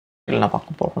என்ன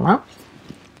பார்க்க போகிறோம்னா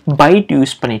byte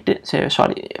யூஸ் பண்ணிவிட்டு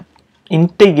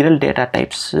integral data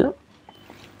types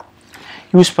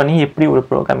யூஸ் பண்ணி எப்படி ஒரு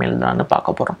ப்ரோக்ராம் எழுதலாம்னு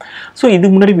பார்க்க போகிறோம். ஸோ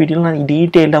இதுக்கு முன்னாடி வீடியோவில் நான்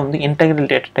டீட்டெயிலாக வந்து இன்டெக்ரல்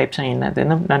டேட்டா டைப்ஸ்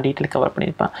என்னதுன்னு நான் டீட்டெயில் கவர்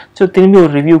பண்ணியிருப்பேன். ஸோ திரும்பி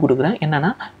ஒரு ரிவ்யூ கொடுக்குறேன்.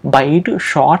 என்னென்னா பைட்,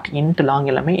 ஷார்ட், இன்ட், லாங்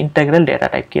எல்லாமே இன்டெக்ரல் டேட்டா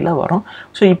டைப் கீழே வரும்.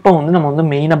 ஸோ இப்போ வந்து நம்ம வந்து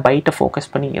மெயினாக பைட்டை ஃபோக்கஸ்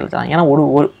பண்ணி எழுதலாம். ஏன்னா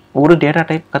ஒரு டேட்டா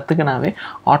டைப் கற்றுக்கினாவே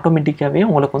ஆட்டோமேட்டிக்காகவே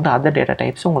உங்களுக்கு வந்து அதர் டேட்டா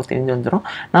டைப்ஸ் உங்களுக்கு தெரிஞ்சு வந்துடும்.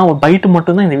 நான் ஒரு பைட்டு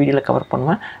மட்டும்தான் இந்த வீடியோவில் கவர்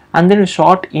பண்ணுவேன். அந்த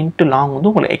ஷார்ட், இன்ட், லாங் வந்து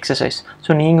உங்களுக்கு எக்ஸசைஸ்.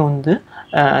 ஸோ நீங்கள் வந்து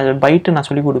பைட்டு நான்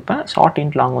சொல்லிக் கொடுப்பேன். ஷார்ட்,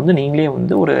 இன்ட், லாங் வந்து நீங்களே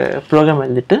வந்து ஒரு ப்ரோக்ராம்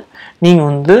எழுதிட்டு நீங்கள்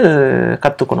வந்து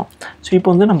கற்றுக்கணும். ஸோ இப்போ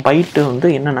வந்து நம்ம பைட்டு வந்து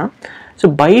என்னென்னா, ஸோ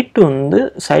பைட்டு வந்து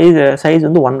சைஸ்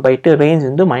வந்து 1 பைட்டு, ரேஞ்ச்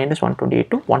வந்து -128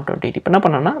 to 128. இப்போ என்ன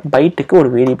பண்ணேன்னா பைட்டுக்கு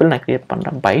ஒரு வேரியபிள் நான் க்ரியேட்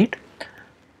பண்ணுறேன். பைட்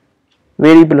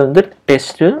வேரியபிள் வந்து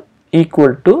டெஸ்ட்டு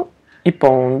ஈக்குவல் டு இப்போ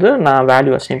வந்து நான்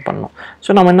வேல்யூ அசைன் பண்ணணும். ஸோ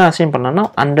நம்ம என்ன அசைன் பண்ணோம்னா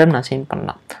 100 அசைன்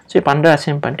பண்ணலாம். ஸோ இப்போ 100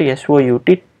 அசைன் பண்ணிட்டு SOUT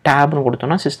டேப்னு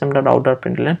கொடுத்தோம்னா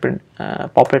system.out.println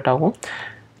பாப்புலேட் ஆகும்.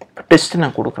 டெஸ்ட்டு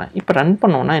நான் கொடுக்குறேன். இப்போ ரன்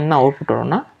பண்ணோன்னா என்ன அவுட்புட்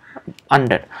வரும்னா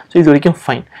 100. ஸோ இது வரைக்கும்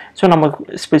ஃபைன். ஸோ நம்ம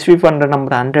ஸ்பெசிஃபை பண்ணுற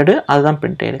நம்பர் 100 அதுதான்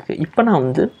பிரிண்ட் ஆகிருக்கு. இப்போ நான்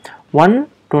வந்து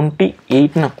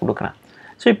 128 நான் கொடுக்குறேன்.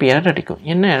 ஸோ இப்போ எரர் அடிக்கும்.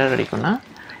 என்ன error அடிக்கும்னா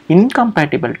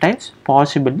incompatible types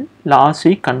possible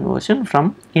lossy conversion from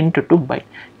int to byte.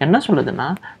 என்ன சொல்லுதுன்னா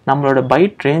நம்மளோட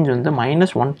பைட் ரேஞ்ச் வந்து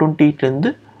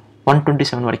 -128லேருந்து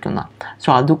 127 வரைக்கும் தான். ஸோ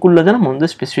அதுக்குள்ளே தான் நம்ம வந்து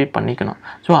ஸ்பெசிஃபை பண்ணிக்கணும்.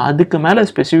 ஸோ அதுக்கு மேலே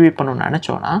ஸ்பெசிஃபை பண்ணணும்னு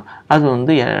நினச்சோன்னா அது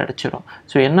வந்து அடிச்சிடும்.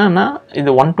 ஸோ என்னன்னா இது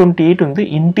 128 வந்து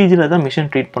இன்டீஜரில் தான்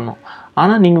மிஷின் ட்ரீட் பண்ணும்.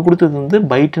 ஆனால் நீங்கள் கொடுத்தது வந்து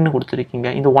பைட்டுன்னு கொடுத்துருக்கீங்க.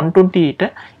 இந்த 128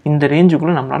 இந்த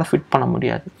ரேஞ்சுக்குள்ளே நம்மளால் ஃபிட் பண்ண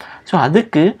முடியாது. ஸோ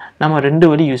அதுக்கு நம்ம 2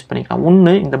 வழி யூஸ் பண்ணிக்கலாம்.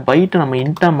 ஒன்று, இந்த பைட்டை நம்ம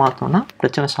இன்ட்டாக மாற்றோன்னா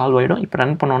பிரச்சனை சால்வ் ஆகிடும். இப்போ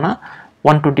ரன் பண்ணோன்னா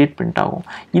 128 பிரிண்ட் ஆகும்.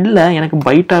 இல்லை எனக்கு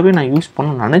பைட்டாகவே நான் யூஸ்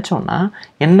பண்ணணும்னு நினச்சோன்னா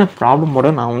என்ன ப்ராப்ளமோட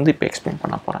நான் வந்து இப்போ எக்ஸ்பிளைன்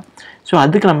பண்ண போகிறேன். ஸோ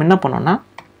அதுக்கு நம்ம என்ன பண்ணோன்னா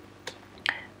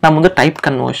நம்ம வந்து டைப்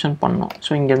கன்வர்ஷன் பண்ணோம்.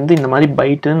 ஸோ இங்கேருந்து இந்த மாதிரி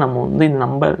பைட்டுன்னு நம்ம வந்து இந்த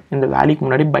நம்பர் இந்த வேல்யூக்கு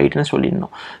முன்னாடி பைட்டுன்னு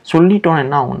சொல்லிடணும். சொல்லிட்டோன்னா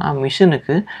என்ன ஆகும்னா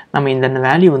மிஷினுக்கு நம்ம இந்த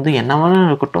வேல்யூ வந்து என்னவாலும்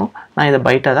இருக்கட்டும், நான் இதை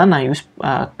பைட்டாக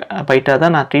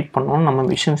தான் நான் ட்ரீட் பண்ணணும்னு நம்ம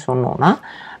மிஷின் சொன்னோன்னா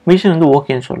மிஷின் வந்து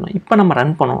ஓகேன்னு சொல்லணும். இப்போ நம்ம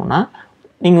ரன் பண்ணோன்னா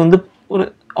நீங்கள் வந்து ஒரு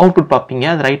அவுட்புட் பார்ப்பீங்க.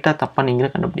 அது ரைட்டாக தப்பாக நீங்களே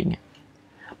கண்டுபிடிங்க.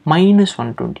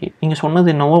 -128 நீங்கள் சொன்னது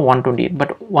என்னவோ 128,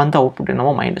 பட் வந்த அவுட்புட்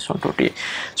என்னவோ -128.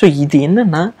 ஸோ இது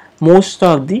என்னென்னா most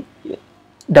of the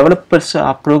developers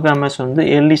programmers வந்து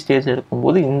ஏர்லி ஸ்டேஜ்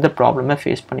இருக்கும்போது இந்த ப்ராப்ளமை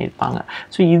ஃபேஸ் பண்ணியிருப்பாங்க.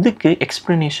 ஸோ இதுக்கு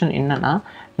எக்ஸ்ப்ளனேஷன் என்னென்னா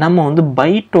நம்ம வந்து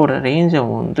பைட்டோட ரேஞ்சை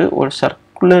வந்து ஒரு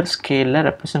சர்க்குலர் ஸ்கேலில்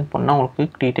ரெப்ரசன்ட் பண்ணால்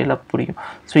உங்களுக்கு டீட்டெயிலாக புரியும்.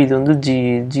 ஸோ இது வந்து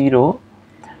 0.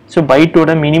 ஸோ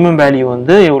பைட்டோட மினிமம் வேல்யூ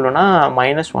வந்து எவ்வளோனா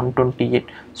 -128.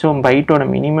 ஸோ பைட்டோட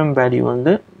மினிமம் வேல்யூ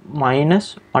வந்து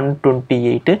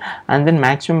 -128 அண்ட் தென்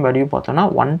மேக்ஸிமம் வேல்யூ பார்த்தோன்னா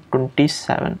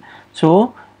 127. ஸோ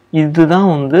இதுதான்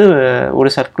வந்து ஒரு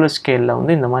சர்க்குலர் ஸ்கேலில்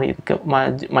வந்து இந்த மாதிரி இருக்குது.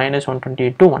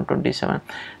 -128 to 127.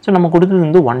 ஸோ நம்ம கொடுத்தது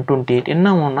வந்து 128. என்ன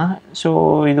ஆகும்னா ஸோ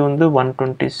இது வந்து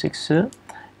 126,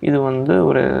 இது வந்து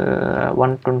ஒரு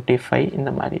 125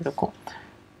 இந்த மாதிரி இருக்கும்.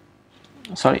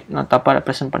 சாரி, நான் தப்பாக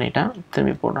ரெப்ரசன்ட் பண்ணிட்டேன்.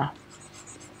 திரும்பி போடுறேன்.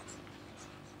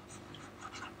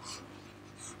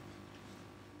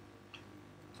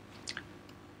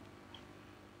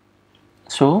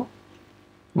 ஸோ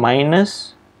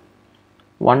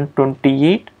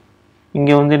 -128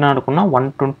 இங்கே வந்து என்ன இருக்கும்னா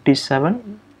 127,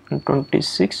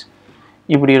 126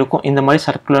 இப்படி இருக்கும். இந்த மாதிரி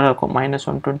சர்க்குலராக இருக்கும்.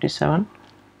 -127,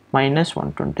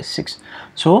 -126.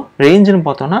 ஸோ ரேஞ்சுன்னு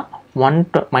பார்த்தோன்னா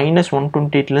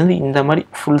 -128லேருந்து இந்த மாதிரி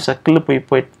ஃபுல் சர்க்கிளில்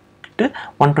போயிட்டு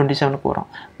 127க்கு வரும்.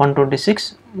 126,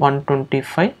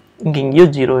 125 இங்கேயோ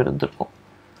 0 இருந்திருக்கும்.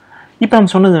 இப்போ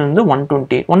நம்ம சொன்னது வந்து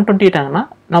 128 ஆகுனா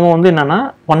நம்ம வந்து என்னென்னா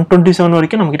 127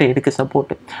 வரைக்கும் நம்மக்கிட்ட இருக்குது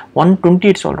சப்போர்ட்டு.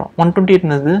 128 சொல்கிறோம். 128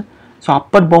 என்னது? ஸோ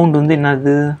அப்பர் பவுண்ட் வந்து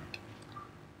என்னது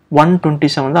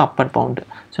 127 தான் அப்பர் பவுண்டு.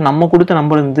 ஸோ நம்ம கொடுத்த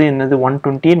நம்பர் வந்து என்னது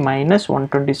 128 -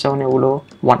 127 எவ்வளோ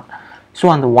 1. ஸோ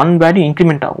அந்த 1 வேல்யூ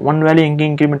இன்க்ரிமெண்ட் ஆகும். 1 வேல்யூ எங்கே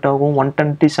இன்க்ரிமெண்ட் ஆகும்?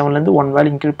 127லேருந்து 1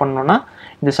 வேல்யூ இன்க்ரீட் பண்ணோன்னா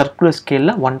இந்த சர்க்குலர்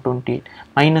ஸ்கேலில் 128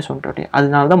 -128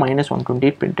 அதனால தான்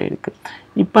 -128 பிரிண்ட் ஆகிருக்கு.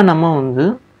 இப்போ நம்ம வந்து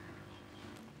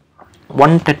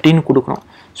 130 கொடுக்குறோம்.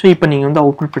 ஸோ இப்போ நீங்கள் வந்து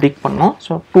அவுட்புட் ப்ரெடிக்ட் பண்ணணும்.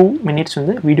 ஸோ 2 minutes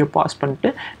வந்து வீடியோ பாஸ் பண்ணிட்டு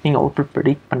நீங்கள் அவுட்புட்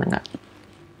ப்ரெடிக்ட் பண்ணுங்கள்.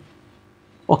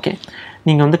 ஓகே,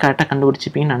 நீங்கள் வந்து கரெக்டாக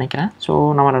கண்டுபிடிச்சிப்பீங்கன்னு நினைக்கிறேன். ஸோ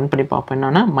நம்ம ரன் பண்ணி பார்ப்போம்.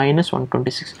 என்னென்னா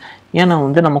 -126. ஏன்னா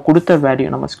வந்து நம்ம கொடுத்த வேல்யூ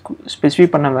நம்ம ஸ்பெசிஃபை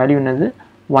பண்ண வேல்யூ என்னது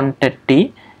 130.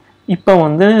 இப்போ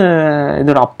வந்து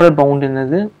இதோட அப்பர் பவுண்ட்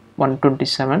என்னது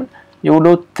 127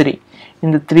 எவ்வளோ 3.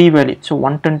 இந்த 3 வேல்யூ ஸோ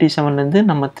 127லேருந்து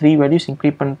நம்ம 3 வேல்யூஸ்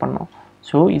இன்க்ரிமெண்ட் பண்ணோம்.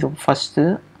 ஸோ இது ஃபஸ்ட்டு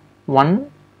 1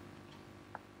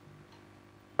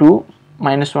 2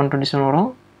 -127 வரும்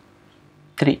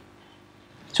 3.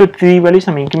 ஸோ 3 வேல்யூஸ்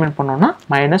நம்ம இன்க்ரிமெண்ட் பண்ணோம்னா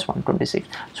 -126.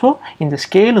 ஸோ இந்த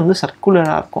ஸ்கேல் வந்து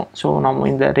சர்க்குலராக இருக்கும். ஸோ நம்ம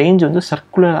இந்த ரேஞ்ச் வந்து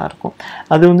சர்க்குலராக இருக்கும்.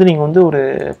 அது வந்து நீங்கள் வந்து ஒரு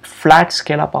ஃப்ளாட்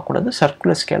ஸ்கேலாக பார்க்கக்கூடாது,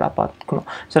 சர்க்குலர் ஸ்கேலாக பார்க்கணும்.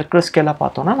 சர்க்குலர் ஸ்கேலாக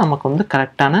பார்த்தோன்னா நமக்கு வந்து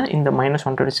கரெக்டான இந்த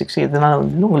 -126 எதனால்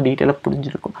வந்து உங்களுக்கு டீட்டெயிலாக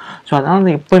புரிஞ்சிருக்கும். ஸோ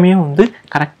அதனால் எப்போவுமே வந்து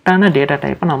கரெக்டான டேட்டா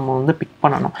டைப்பை நம்ம வந்து பிக்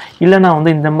பண்ணணும். இல்லைனா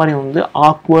வந்து இந்த மாதிரி வந்து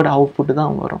ஆக்வர்ட் அவுட்புட்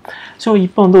தான் வரும். ஸோ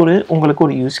இப்போ வந்து உங்களுக்கு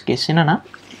ஒரு யூஸ் கேஸ் என்னென்னா,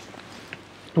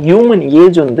 ஹியூமன்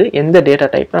ஏஜ் வந்து எந்த டேட்டா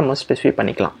டைப்பை நம்ம ஸ்பெசிஃபை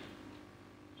பண்ணிக்கலாம்.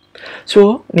 ஸோ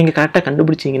நீங்கள் கரெக்டாக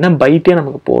கண்டுபிடிச்சிங்கன்னா பைட்டே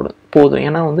நமக்கு போதும்.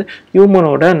 ஏன்னா வந்து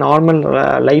ஹியூமனோட நார்மல்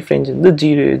லைஃப் ரேஞ்ச் வந்து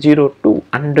 0 to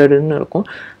 100ன்னு இருக்கும்.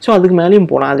 ஸோ அதுக்கு மேலேயும்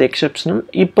போகலாம், அது எக்ஸப்ஷனல்.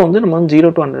 இப்போ வந்து நம்ம வந்து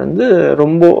 0 to 100 வந்து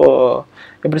ரொம்ப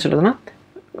எப்படி சொல்கிறதுனா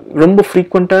ரொம்ப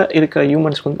ஃப்ரீக்வெண்ட்டாக இருக்கிற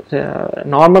ஹியூமன்ஸ்க்கு வந்து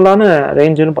நார்மலான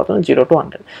ரேஞ்சுன்னு பார்த்தோம்னா 0 to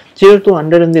 100. 0 to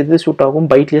 100 வந்து எது சூட் ஆகும்,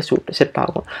 பைட்லேயே செட்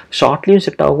ஆகும், ஷார்ட்லேயும்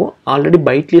செட் ஆகும். ஆல்ரெடி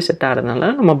பைட்லேயே செட் ஆகிறதுனால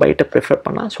நம்ம பைட்டை ப்ரிஃபர்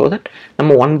பண்ணலாம். ஸோ தட்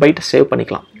நம்ம 1 பைட்டை சேவ்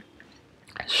பண்ணிக்கலாம்.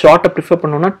 ஷார்ட்டை ப்ரிஃபர்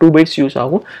பண்ணோன்னா 2 பைட்ஸ் யூஸ்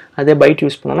ஆகும், அதே பைட்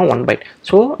யூஸ் பண்ணோன்னா 1 பைட்.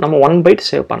 ஸோ நம்ம 1 பைட்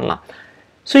சேவ் பண்ணலாம்.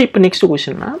 ஸோ இப்போ நெக்ஸ்ட்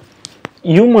கொஸ்டின்னா,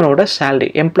 ஹியூமனோட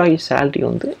சேலரி, எம்ப்ளாயி சேலரி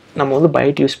வந்து நம்ம வந்து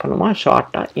பைட் யூஸ் பண்ணுமா,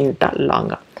 ஷார்ட்டாக, இன்ட்டாக,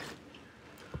 லாங்காக?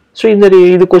 ஸோ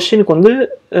இது கொஸ்டினுக்கு வந்து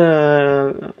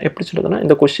எப்படி சொல்கிறதுனா,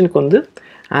 இந்த கொஸ்டினுக்கு வந்து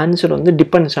ஆன்சர் வந்து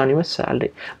depends on your salary.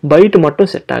 Byte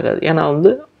மட்டும் செட் ஆகாது. ஏன்னா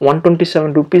வந்து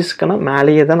 127 rupeesக்கான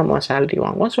மேலேயே தான் நம்ம சேலரி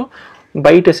வாங்குவோம். ஸோ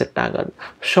பைட்டு செட் ஆகாது.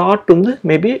 ஷார்ட் வந்து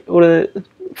மேபி ஒரு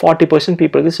 40%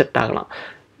 பீப்புளுக்கு செட் ஆகலாம்.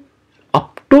 அப்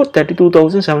டு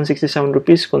 32,767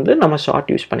 rupeesக்கு வந்து நம்ம ஷார்ட்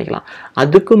யூஸ் பண்ணிக்கலாம்.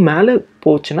 அதுக்கு மேலே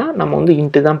போச்சுன்னா நம்ம வந்து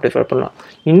இன்ட்டு தான் ப்ரிஃபர் பண்ணலாம்.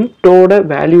 இன்ட்டோட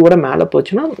வேல்யூவோட மேலே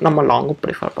போச்சுன்னா நம்ம லாங்கும்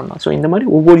ப்ரிஃபர் பண்ணலாம். ஸோ இந்த மாதிரி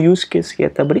ஒவ்வொரு யூஸ் கேஸ்க்கு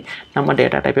ஏற்றபடி நம்ம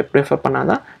டேட்டா டைப்பை ப்ரிஃபர் பண்ணால்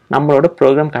தான் நம்மளோட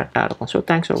ப்ரோக்ராம் கரெக்டாக இருக்கும். ஸோ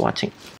தேங்க்ஸ் ஃபார் வாட்சிங்.